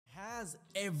has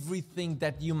everything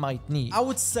that you might need. I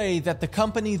would say that the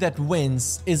company that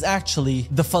wins is actually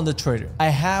the funded trader. I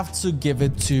have to give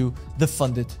it to the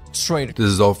funded trader. This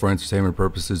is all for entertainment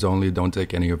purposes only. Don't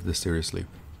take any of this seriously.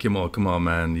 Come on,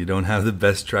 man. You don't have the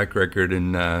best track record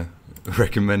in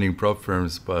recommending prop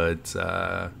firms, but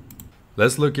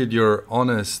let's look at your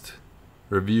honest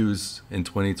reviews in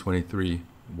 2023.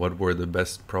 What were the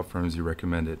best prop firms you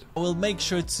recommended? I will make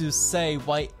sure to say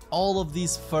why all of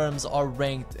these firms are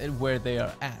ranked and where they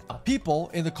are at. People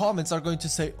in the comments are going to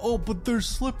say, oh, but their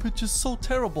slippage is so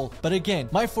terrible. But again,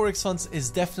 my Forex funds is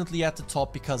definitely at the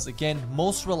top because, again,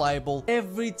 most reliable.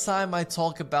 Every time I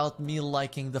talk about me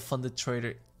liking the funded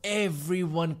trader,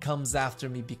 everyone comes after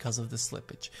me because of the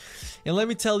slippage. And let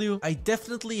me tell you, I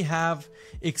definitely have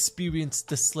experienced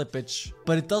the slippage,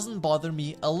 but it doesn't bother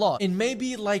me a lot. And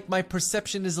maybe like my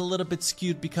perception is a little bit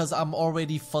skewed because I'm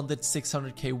already funded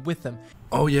 600k with them.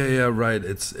 Oh yeah, right.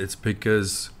 It's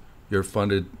because you're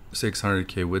funded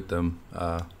 600k with them.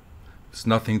 It's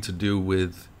nothing to do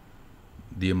with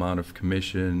the amount of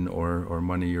commission or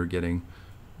money you're getting.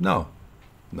 No,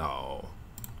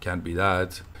 can't be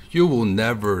that. You will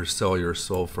never sell your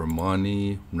soul for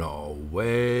money. No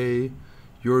way.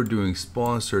 You're doing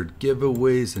sponsored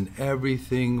giveaways and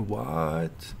everything.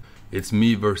 What? It's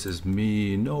me versus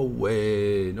me. No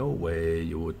way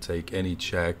you would take any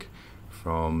check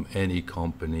from any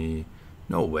company.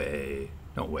 No way.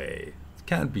 It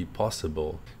can't be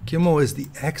possible. Kimo is the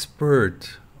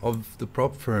expert of the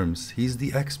prop firms. He's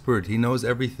the expert. He knows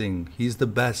everything. He's the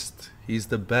best. He's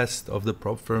the best of the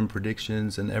prop firm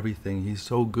predictions and everything. He's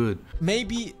so good.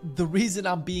 Maybe the reason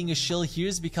I'm being a shill here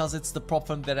is because it's the prop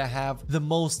firm that I have the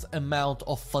most amount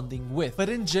of funding with. But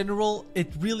in general,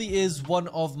 it really is one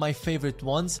of my favorite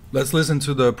ones. Let's listen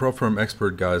to the prop firm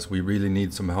expert, guys. We really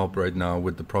need some help right now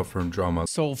with the prop firm drama.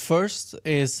 So first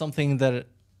is something that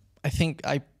I think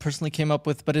I personally came up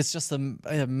with, but it's just a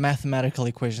mathematical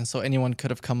equation, so anyone could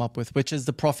have come up with, which is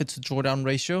the profit to drawdown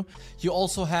ratio. You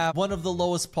also have one of the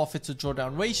lowest profit to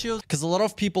drawdown ratios, because a lot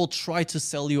of people try to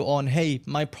sell you on, hey,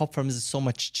 my prop firms is so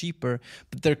much cheaper,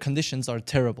 but their conditions are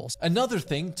terrible. Another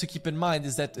thing to keep in mind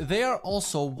is that they are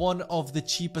also one of the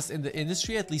cheapest in the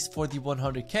industry, at least for the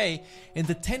 100k. In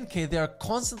the 10k, they are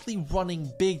constantly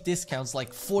running big discounts,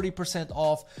 like 40%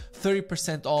 off,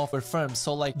 30% off for firms.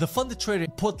 So like the funded trader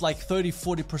put like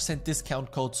 30-40%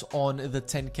 discount codes on the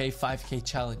 10k 5k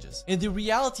challenges, and the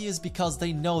reality is because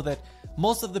they know that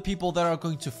most of the people that are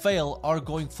going to fail are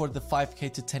going for the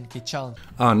 5k to 10k challenge.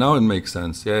 Now it makes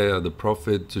sense. Yeah, the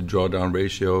profit to drawdown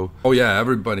ratio. Oh yeah,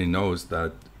 everybody knows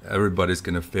that everybody's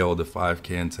gonna fail the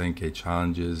 5k and 10k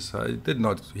challenges.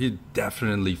 He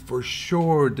definitely for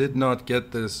sure did not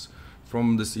get this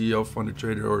from the CEO of Funded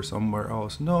Trader or somewhere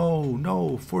else.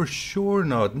 No, for sure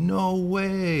not. No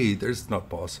way. There's not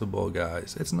possible,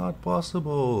 guys. It's not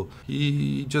possible.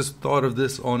 He just thought of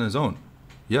this on his own.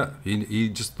 Yeah, he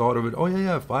just thought of it. Oh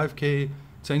yeah, 5k,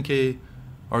 10k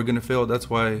are gonna fail. That's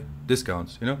why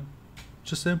discounts,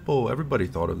 Just simple. Everybody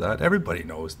thought of that. Everybody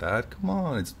knows that. Come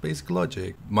on, it's basic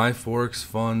logic. My Forex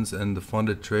funds and the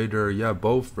Funded Trader, yeah,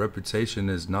 both reputation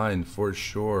is 9 for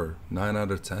sure. 9 out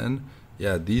of 10.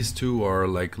 Yeah, these two are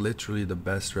like literally the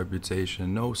best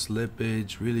reputation. No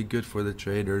slippage, really good for the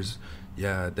traders.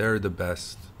 Yeah, they're the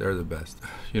best.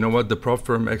 You know what? The prop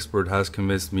firm expert has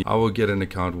convinced me. I will get an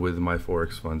account with my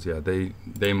Forex funds. Yeah,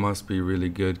 they must be really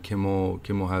good. Kimo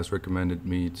has recommended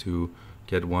me to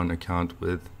get one account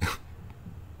with.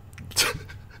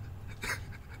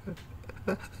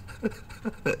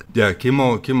 Yeah,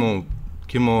 Kimo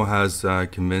has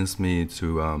convinced me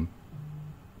to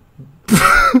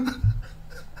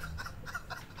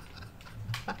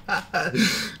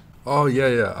Oh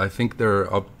yeah, I think they're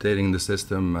updating the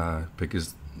system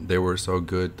because they were so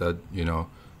good that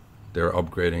they're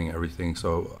upgrading everything.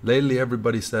 So lately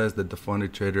everybody says that the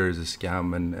funded trader is a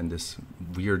scam, and this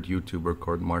weird YouTuber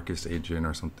called Marcus Adrian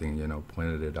or something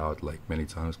pointed it out like many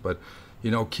times. But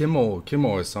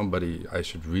Kimo is somebody I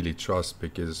should really trust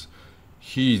because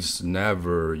he's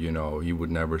never, he would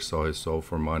never sell his soul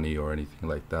for money or anything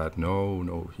like that.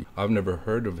 No, I've never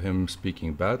heard of him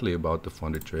speaking badly about the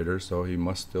funded trader, so he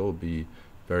must still be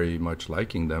very much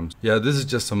liking them. Yeah, this is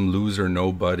just some loser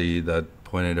nobody that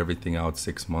pointed everything out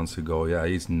 6 months ago. Yeah,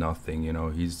 he's nothing,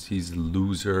 he's a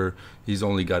loser. He's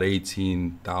only got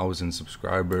 18,000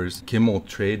 subscribers. Kimo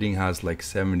Trading has like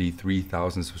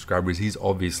 73,000 subscribers. He's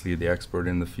obviously the expert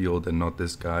in the field and not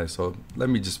this guy, so let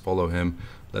me just follow him.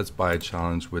 Let's buy a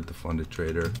challenge with the funded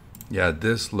trader. Yeah,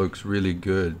 this looks really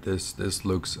good. This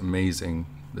looks amazing.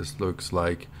 This looks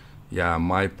like, yeah,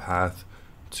 my path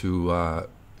to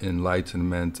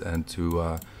enlightenment and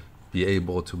to be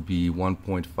able to be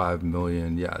 1.5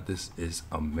 million. Yeah, this is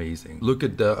amazing. Look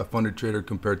at the funded trader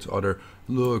compared to other.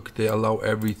 Look, they allow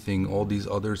everything. All these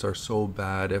others are so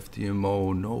bad.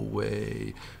 FTMO, no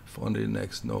way. Funded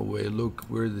Next, no way. Look,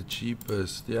 we're the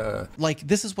cheapest. Yeah. Like,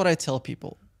 this is what I tell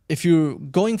people. If you're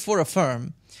going for a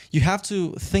firm, you have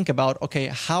to think about, okay,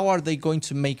 how are they going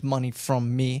to make money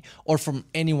from me or from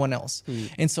anyone else?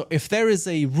 And so if there is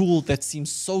a rule that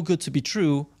seems so good to be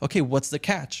true, okay, what's the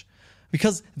catch?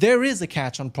 Because there is a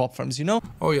catch on prop firms, you know?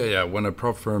 Oh, yeah. When a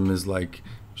prop firm is like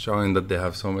showing that they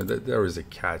have so many, there is a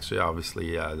catch. Yeah,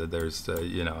 obviously, yeah, that there's,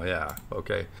 yeah,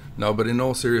 okay. No, but in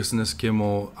all seriousness,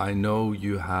 Kimmel, I know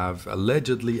you have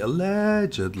allegedly,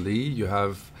 you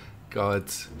have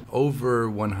got over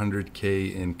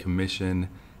 100K in commission.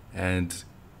 And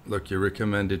look, you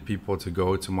recommended people to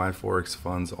go to my Forex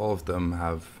funds. All of them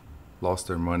have lost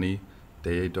their money.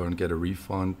 They don't get a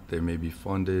refund. They may be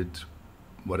funded,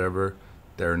 whatever.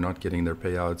 They're not getting their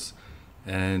payouts.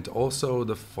 And also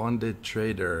the funded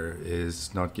trader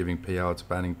is not giving payouts,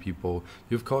 banning people.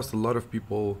 You've caused a lot of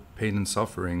people pain and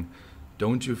suffering.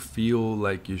 Don't you feel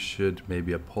like you should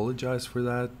maybe apologize for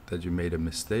that you made a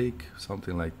mistake,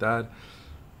 something like that?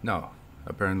 No,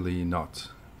 apparently not,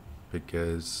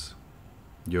 because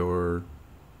you're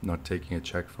not taking a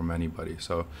check from anybody.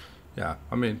 So yeah,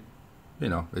 I mean,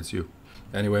 it's you.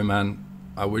 Anyway, man,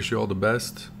 I wish you all the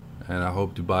best, and I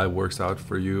hope Dubai works out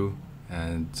for you.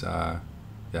 And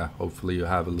yeah, hopefully you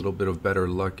have a little bit of better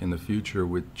luck in the future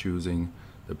with choosing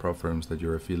the prop firms that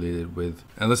you're affiliated with.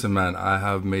 And listen, man, I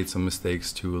have made some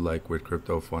mistakes too, like with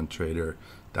Crypto Fund Trader.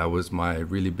 That was my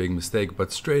really big mistake.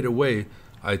 But straight away,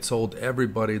 I told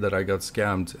everybody that I got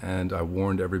scammed, and I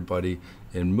warned everybody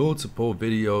in multiple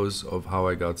videos of how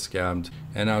I got scammed.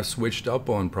 And I've switched up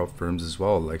on prop firms as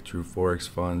well, like True Forex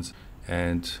Funds,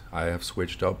 and I have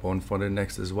switched up on Funded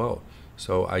Next as well.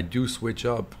 So I do switch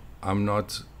up. I'm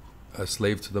not a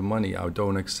slave to the money. I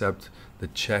don't accept the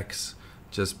checks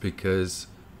just because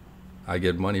I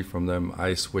get money from them.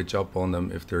 I switch up on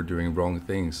them if they're doing wrong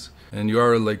things. And you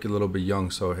are like a little bit young,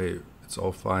 so hey, it's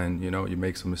all fine, you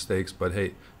make some mistakes, but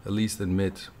hey, at least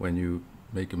admit when you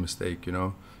make a mistake,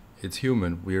 It's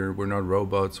human. We're not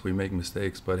robots. We make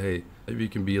mistakes, but hey, maybe you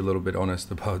can be a little bit honest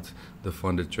about the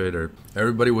funded trader.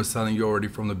 Everybody was telling you already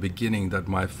from the beginning that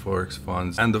my Forex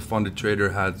funds and the funded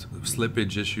trader had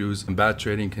slippage issues and bad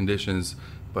trading conditions,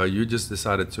 but you just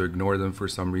decided to ignore them for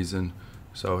some reason.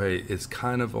 So hey, it's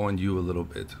kind of on you a little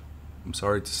bit. I'm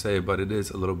sorry to say, but it is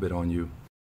a little bit on you.